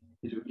volume,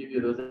 it will give you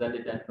those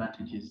added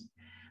advantages.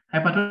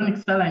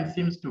 Hypertonic saline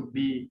seems to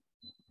be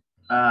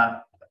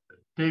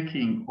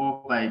taking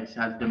over. It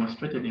has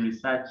demonstrated in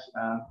research,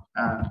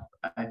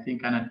 I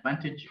think, an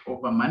advantage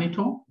over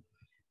mannitol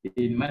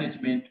in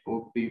management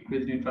of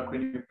increased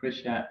intracranial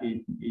pressure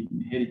in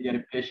head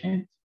injury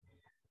patients.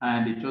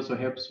 And it also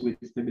helps with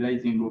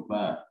stabilizing of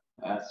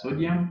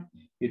sodium.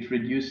 It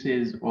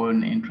reduces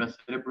on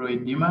intracerebral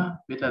edema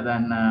better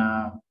than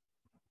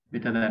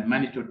better than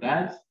Manitou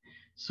does.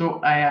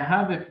 So I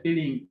have a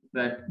feeling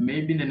that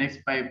maybe in the next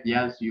 5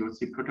 years, you'll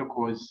see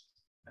protocols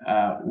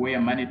where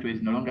Manitou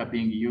is no longer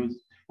being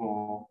used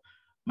for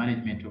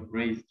management of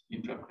raised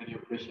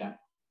intracranial pressure.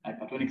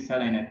 Hypertonic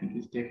saline, I think,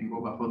 is taking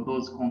over for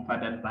those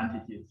comfort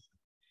advantages.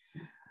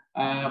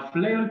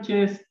 Flail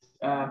chest,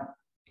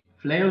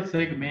 flail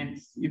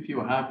segments, if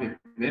you have a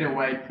very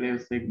wide flail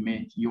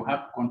segment, you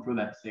have to control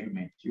that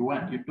segment. You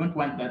don't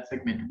want that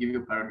segment to give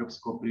you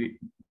paradoxical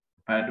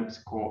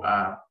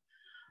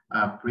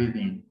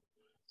breathing.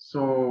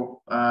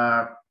 So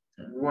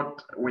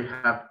what we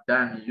have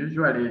done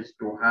usually is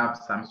to have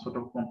some sort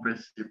of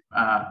compressive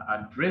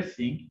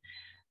dressing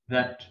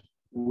that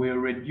will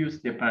reduce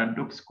the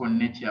paradoxical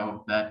nature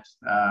of that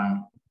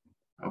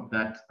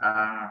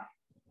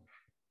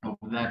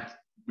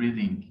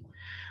breathing.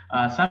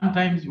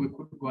 Sometimes we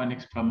could go an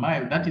extra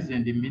mile. That is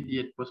in the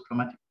immediate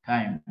post-traumatic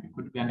time. It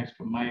could be an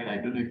extra mile. I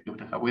don't know if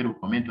Dr. Kaweewa will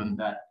comment on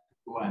that.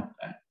 Go and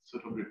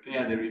sort of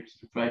repair the ribs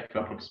to try to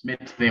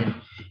approximate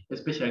them,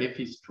 especially if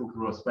it's too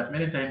gross. But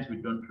many times we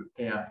don't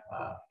repair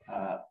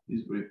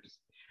these ribs.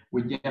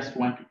 We just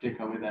want to take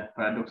away that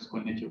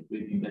paradoxical nature of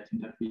breathing that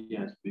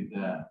interferes with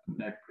the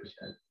blood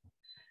pressure.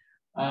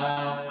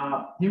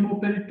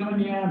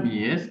 Hemoperitoneum,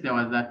 yes, there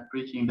was that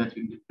preaching that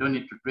you don't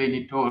need to drain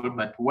it all,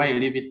 but why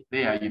leave it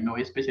there, you know,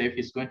 especially if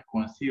it's going to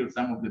conceal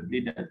some of the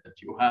bleeders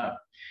that you have.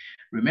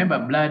 Remember,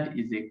 blood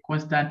is a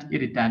constant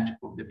irritant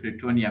of the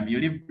peritoneum. You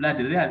leave blood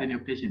there, then your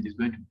patient is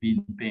going to be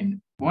in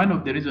pain. One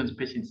of the reasons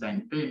patients are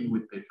in pain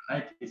with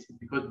peritonitis is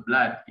because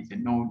blood is a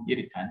known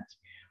irritant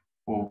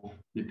of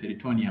the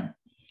peritoneum.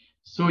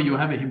 So you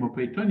have a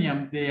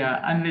hemoperitoneum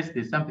there, unless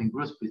there's something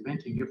gross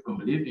preventing you from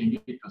leaving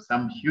it or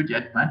some huge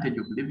advantage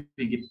of leaving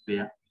it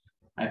there.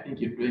 I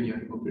think you drain your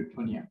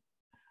hemoperitoneum.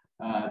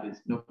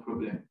 There's no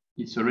problem.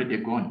 It's already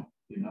gone,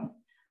 you know,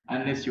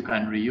 unless you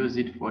can reuse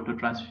it for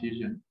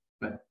autotransfusion.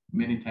 But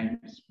many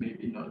times,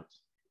 maybe not.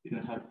 You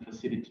don't have the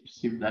facility to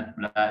sieve that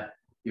blood.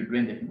 You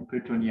drain the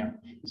hemoperitoneum.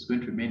 It's going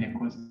to remain a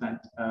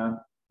constant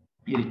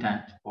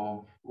irritant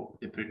of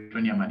the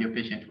peritoneum, and your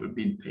patient will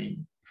be in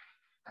pain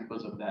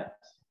because of that.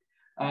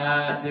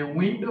 The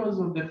windows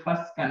of the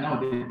first scan. Now,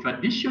 the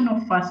traditional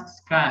first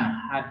scan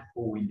had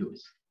 4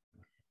 windows.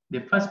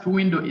 The first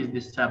window is the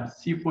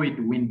subxiphoid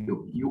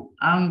window. You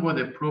angle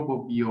the probe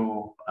of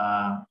your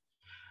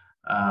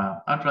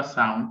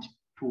ultrasound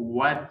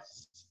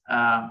towards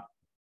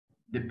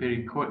the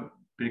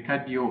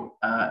pericardial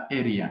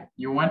area.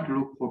 You want to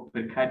look for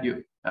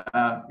pericardial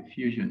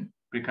effusion,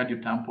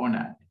 pericardial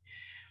tamponade.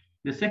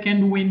 The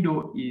second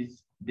window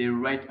is the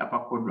right upper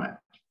quadrant,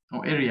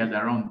 or areas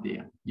around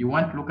there. You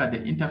want to look at the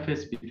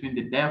interface between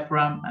the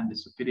diaphragm and the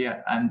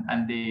superior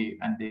and the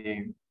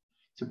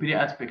superior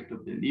aspect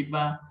of the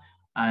liver,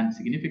 and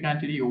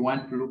significantly, you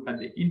want to look at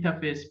the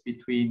interface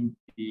between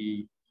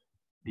the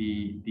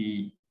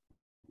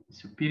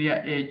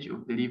superior edge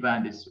of the liver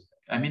and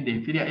the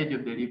inferior edge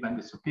of the liver and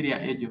the superior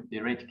edge of the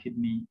right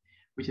kidney,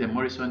 which is the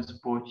Morrison's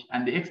pouch,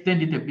 and they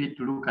extend it a bit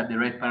to look at the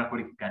right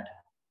paracolic gutter.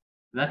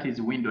 That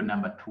is window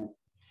number 2.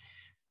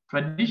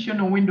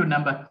 Traditional window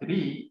number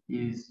 3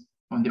 is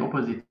on the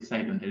opposite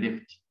side, on the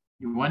left.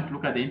 You want to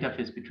look at the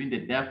interface between the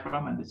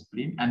diaphragm and the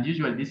spleen, and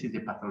usually this is a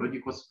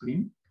pathological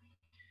spleen.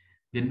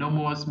 The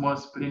normal small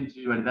spleens,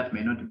 usually that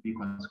may not be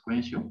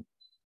consequential.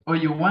 Or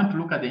you want to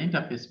look at the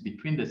interface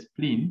between the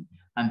spleen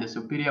and the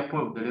superior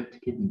pole of the left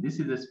kidney. This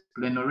is the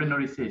splenorenal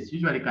recess,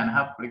 usually can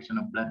have collection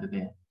of blood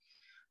there.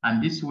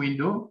 And this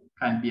window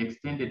can be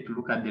extended to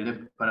look at the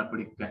left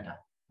paracolic gutter.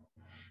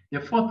 The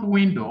fourth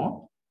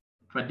window,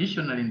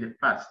 traditionally in the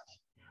past,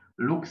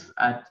 looks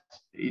at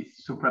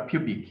its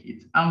suprapubic.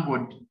 It's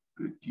angled,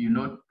 you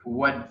know,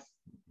 towards,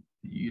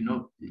 you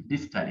know,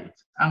 distally.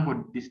 It's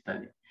angled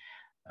distally,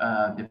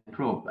 the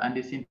probe, and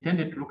it's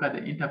intended to look at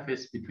the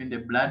interface between the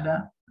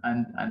bladder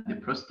and the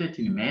prostate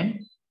in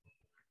men,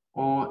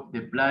 or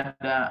the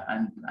bladder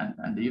and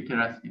the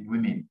uterus in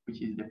women,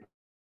 which is the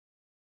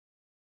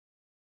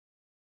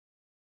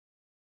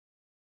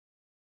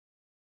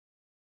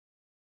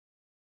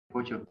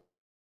pouch of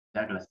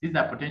Douglas. These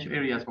are potential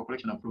areas for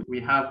collection of fluid. We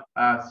have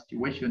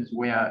situations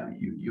where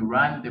you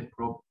run the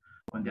probe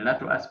on the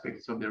lateral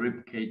aspects of the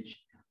rib cage,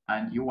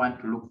 and you want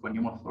to look for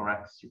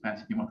pneumothorax. You can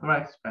see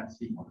pneumothorax, you can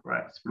see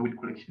hemothorax, fluid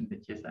collection in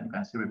the chest, and you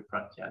can see rib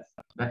fractures.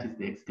 That is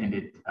the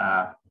extended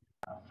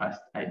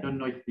first. I don't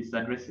know if this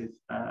addresses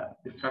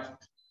the first,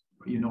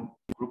 you know,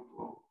 group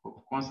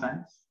of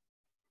concerns.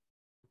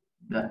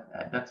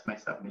 That's my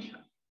submission.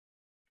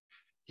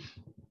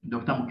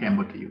 Dr.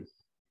 Mukembo, to you.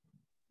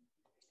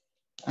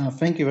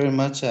 Thank you very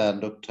much,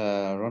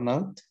 Dr.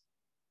 Ronald,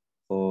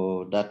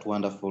 for that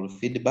wonderful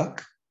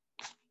feedback.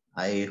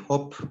 I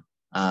hope,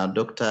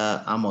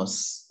 Dr.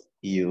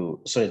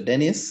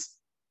 Dennis,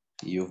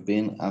 you've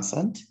been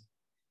answered.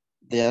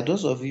 There are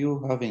those of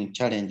you having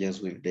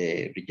challenges with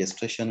the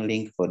registration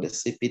link for the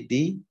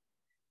CPD.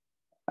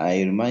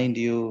 I remind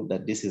you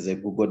that this is a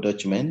Google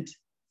document.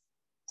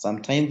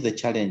 Sometimes the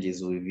challenge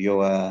is with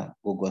your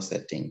Google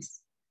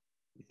settings.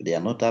 If they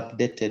are not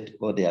updated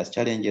or there are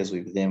challenges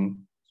with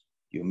them,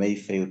 you may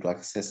fail to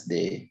access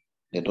the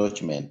the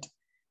document.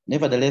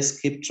 Nevertheless,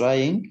 keep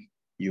trying.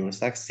 You will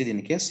succeed.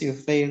 In case you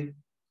fail,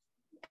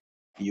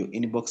 you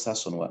inbox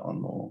us on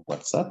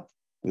WhatsApp.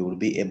 We will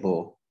be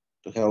able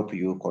to help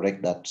you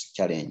correct that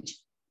challenge.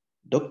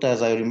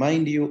 Doctors, I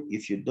remind you,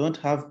 if you don't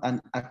have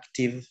an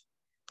active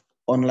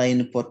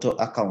online portal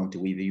account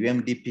with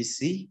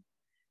UMDPC,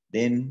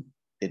 then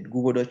the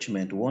Google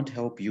document won't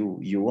help you.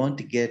 You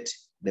won't get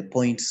the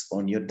points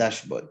on your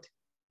dashboard.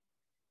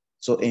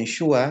 So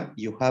ensure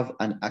you have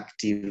an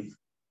active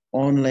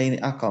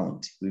online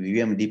account with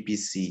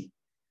UMDPC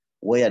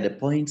where the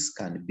points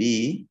can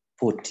be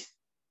put.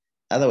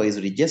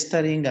 Otherwise,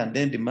 registering and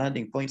then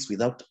demanding points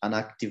without an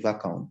active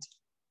account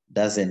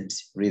doesn't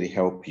really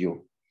help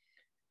you.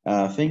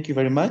 Thank you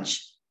very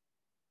much.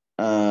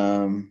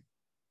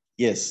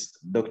 Yes,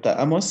 Dr.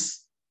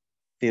 Amos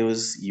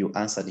feels you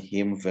answered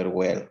him very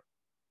well.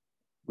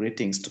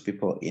 Greetings to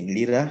people in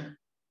Lira.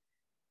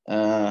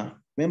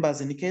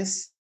 Members, in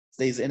case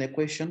there is any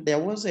question, there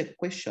was a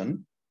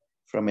question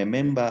from a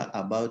member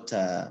about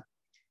a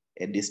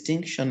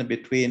distinction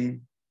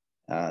between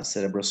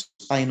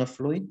cerebrospinal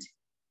fluid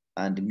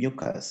and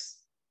mucus.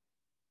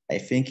 I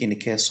think in the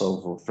case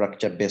of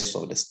fracture base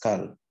of the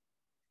skull.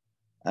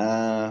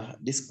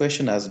 This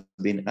question has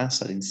been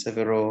answered in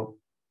several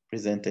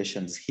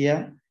presentations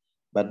here,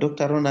 but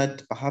Dr.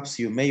 Ronald, perhaps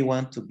you may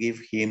want to give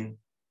him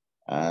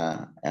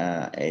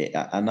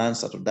an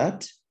answer to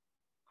that.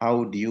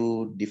 How do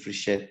you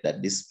differentiate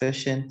that this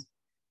patient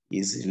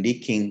is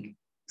leaking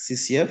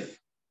CCF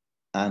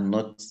and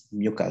not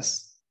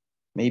mucus?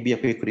 Maybe a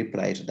quick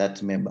reply to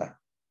that member.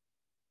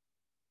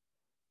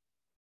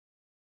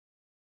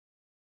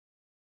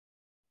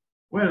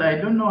 Well, I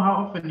don't know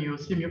how often you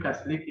see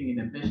mucus leaking in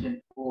a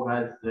patient who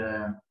has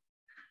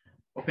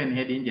open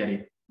head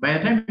injury. By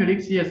the time you leak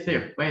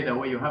CSF, by the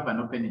way, you have an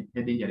open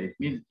head injury. It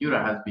means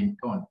dura has been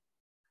torn.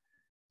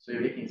 So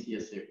you're leaking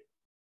CSF.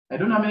 I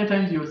don't know how many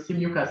times you see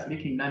mucus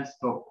leaking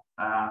non-stop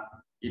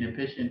in a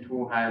patient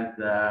who has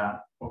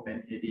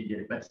open head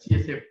injury, but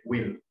CSF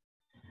will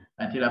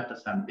until after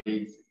some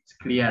days. It's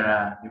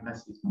clearer,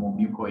 mucus is more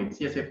mucoid.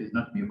 CSF is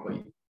not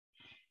mucoid.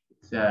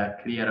 It's a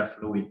clearer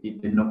fluid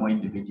in the normal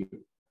individual.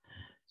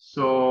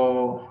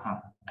 So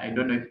I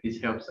don't know if this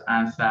helps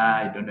answer.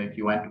 I don't know if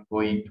you want to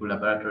go into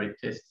laboratory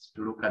tests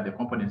to look at the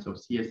components of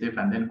CSF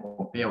and then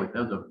compare with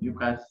those of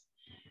mucus.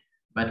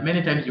 But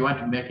many times you want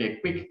to make a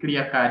quick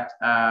clear-cut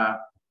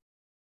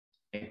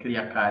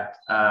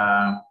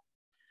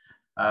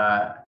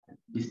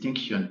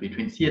distinction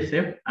between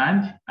CSF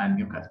and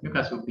mucus.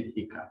 Mucus will be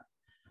thicker.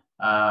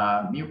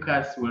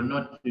 Mucus will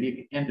not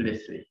leak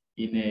endlessly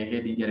in a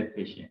head injury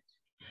patient.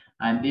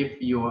 And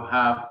if you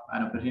have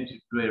an opportunity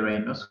to do a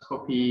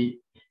rhinoscopy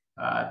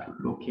to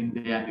look in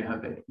there, and you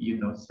have a,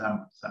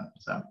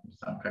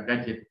 some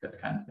gadget that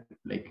can,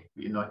 like,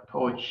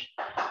 torch,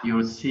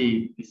 you'll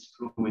see this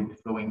fluid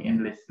flowing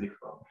endlessly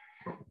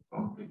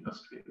from the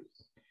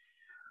nostrils.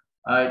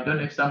 I don't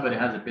know if somebody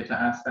has a better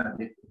answer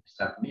they could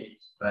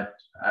submit, but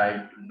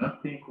I do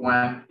not think,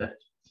 one, that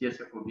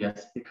CSF will be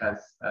as thick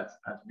as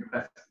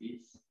mucus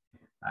is,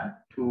 and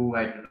two,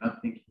 I do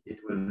not think it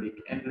will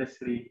leak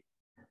endlessly.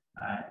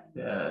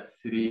 And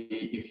three,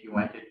 if you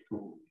wanted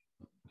to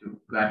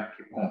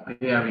keep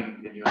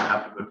comparing, then you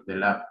have to go to the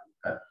lab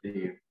at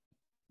the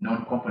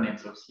known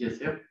components of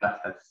CSF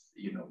versus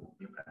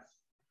mucus.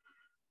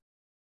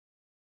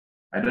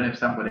 I don't know if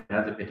somebody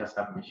has a better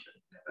submission.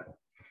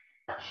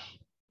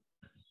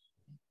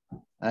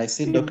 I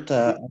see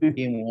Dr.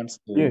 Kim wants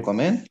to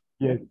comment.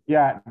 Yes,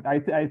 yeah,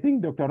 I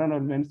think Dr.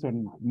 Ronald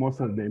mentioned most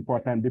of the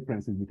important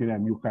differences between a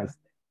mucus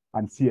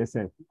and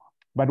CSF.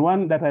 But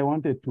one that I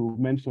wanted to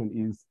mention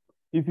is,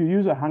 if you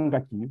use a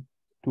handkerchief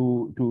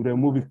to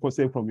remove it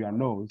from your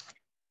nose,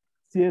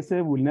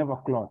 CSF will never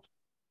clot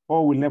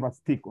or will never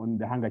stick on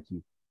the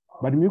handkerchief,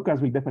 but mucus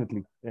will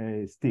definitely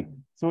stick.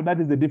 So that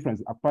is the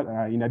difference,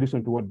 in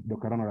addition to what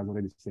Dr. Ronald has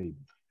already said.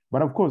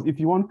 But of course, if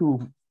you want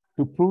to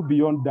prove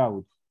beyond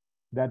doubt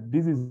that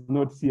this is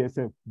not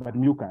CSF, but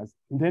mucus,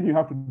 then you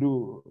have to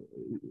do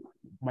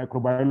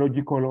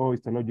microbiological or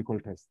histological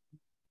tests.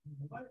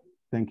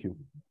 Thank you.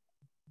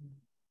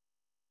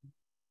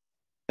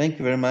 Thank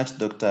you very much,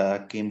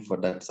 Dr. Kim, for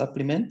that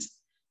supplement.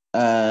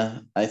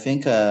 I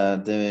think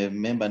the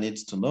member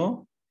needs to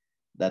know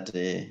that,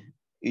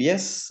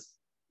 yes,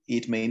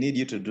 it may need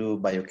you to do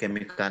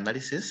biochemical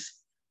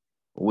analysis,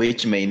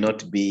 which may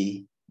not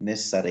be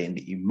necessary in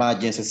the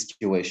emergency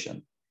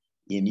situation.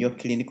 In your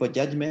clinical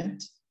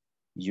judgment,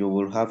 you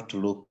will have to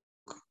look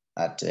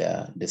at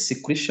the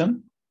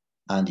secretion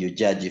and you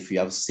judge. If you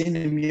have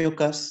seen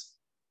mucus,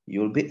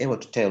 you'll be able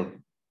to tell,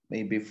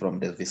 maybe from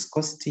the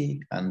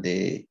viscosity and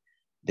the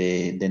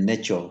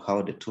nature of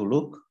how the two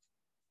look,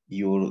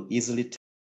 you'll easily